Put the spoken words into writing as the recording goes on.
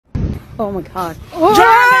Oh my God. Oh.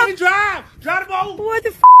 Drive, let me drive. Drive the boat. What the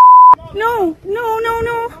f? No, no, no,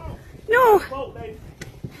 no, no. Boat, lady.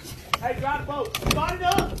 Hey, drive the boat. Start it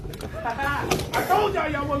up. I told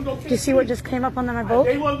y'all wasn't gonna catch me. Do you see what just came up on my boat?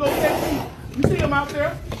 They wasn't gonna catch me. You see them out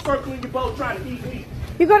there circling your boat trying to eat me.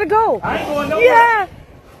 You gotta go. I ain't going nowhere. Yeah.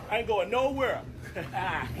 I ain't going nowhere.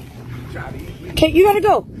 Trying to eat me. Okay, you gotta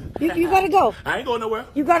go. You gotta go. I ain't going nowhere.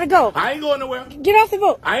 You gotta go. I ain't going nowhere. Get off the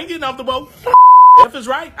boat. I ain't getting off the boat. F is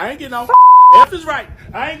right. I ain't getting off. F is right.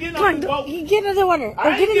 I ain't getting off the boat. You get in the water. I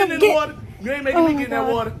ain't getting in the water. You ain't making me get in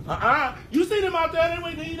that water. You see them out there, they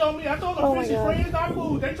waiting to eat on me. I told them fish and friends our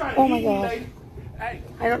food. They trying to eat me, lady. Hey.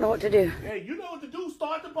 I don't know what to do. Hey, you know what to do.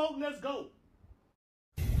 Start the boat and let's go.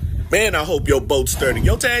 Man, I hope your boat's sturdy.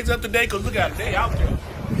 Your tag's up to date, because look at them. They out there.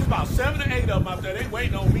 There's about 7 or 8 of them out there. They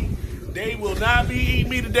waiting on me. They will not be eating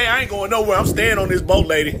me today. I ain't going nowhere. I'm staying on this boat,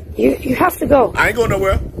 lady. You have to go. I ain't going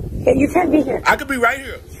nowhere. Yeah, you can't be here. I could be right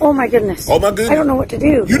here. Oh my goodness. Oh my goodness. I don't know what to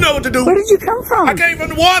do. You know what to do. Where did you come from? I came from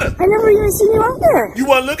the water. I never even seen you out there. You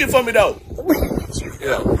weren't looking for me though.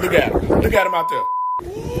 Yeah, look at him. Look at him out there.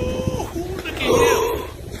 Ooh, look at him.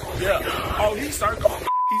 Yeah. Oh, he's circling.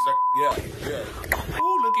 Yeah.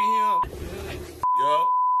 Ooh, look at him. Yeah.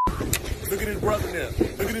 Look at his brother there.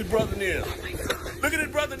 Look at his brother there. Look at his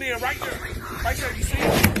brother there, right there. Right there. You see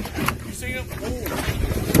him? You see him? Ooh.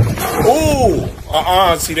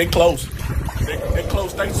 See, they close. They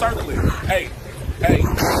close. They circling. Hey.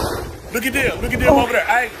 Look at them. Look at them over there.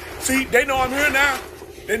 Hey. See, they know I'm here now.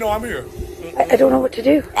 They know I'm here. I don't know what to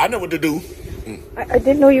do. I know what to do. I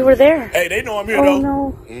didn't know you were there. Hey, they know I'm here, though. Oh,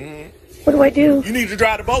 no. What do I do? You need to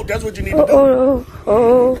drive the boat. That's what you need to do.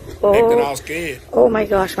 Acting all scared. Oh my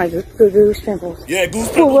gosh, my goose pimples. Yeah,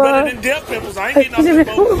 goose pimples better than death pimples. I ain't getting off the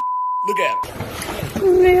boat. Look at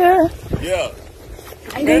him. Yeah.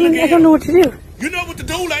 I don't know what to do. You know what to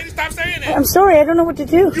do, lady. Stop saying that. I'm sorry, I don't know what to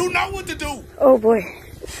do. You know what to do. Oh boy.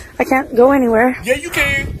 I can't go anywhere. Yeah, you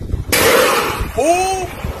can. Oh,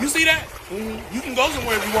 you see that? You can go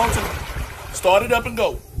somewhere if you want to. Start it up and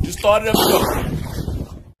go. Just start it up and go.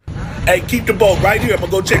 Hey, keep the boat right here. I'm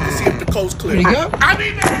going to go check to see if the coast's clear. There you go. I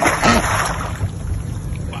mean that.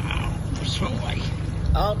 Wow. So white.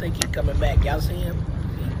 I don't think he's coming back. Y'all see him?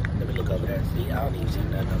 Let me look over there. See, I don't even see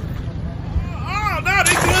nothing over there. Oh, no,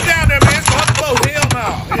 they still down there, man. Start the boat. Hell no.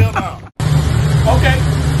 Okay,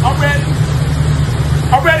 I'm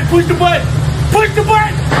ready. Push the button. Push the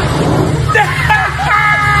button.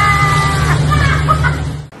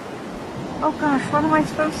 Oh gosh, what am I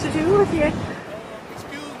supposed to do with you?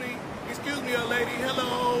 Excuse me, young lady.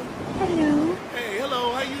 Hello. Hello. Hey,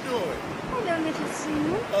 hello. How you doing? Hello, little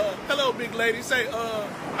Sue. Hello, big lady. Say,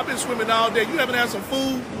 I've been swimming all day. You haven't had some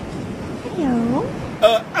food? Hello.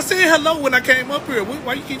 I said hello when I came up here.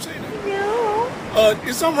 Why you keep saying that? No.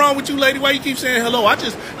 Is something wrong with you, lady? Why you keep saying hello? I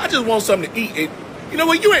just want something to eat. You know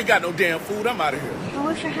what? You ain't got no damn food. I'm out of here. I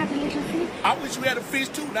wish I had a little fish. I wish you had a fish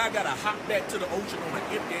too. Now I gotta hop back to the ocean on an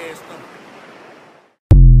empty ass stomach.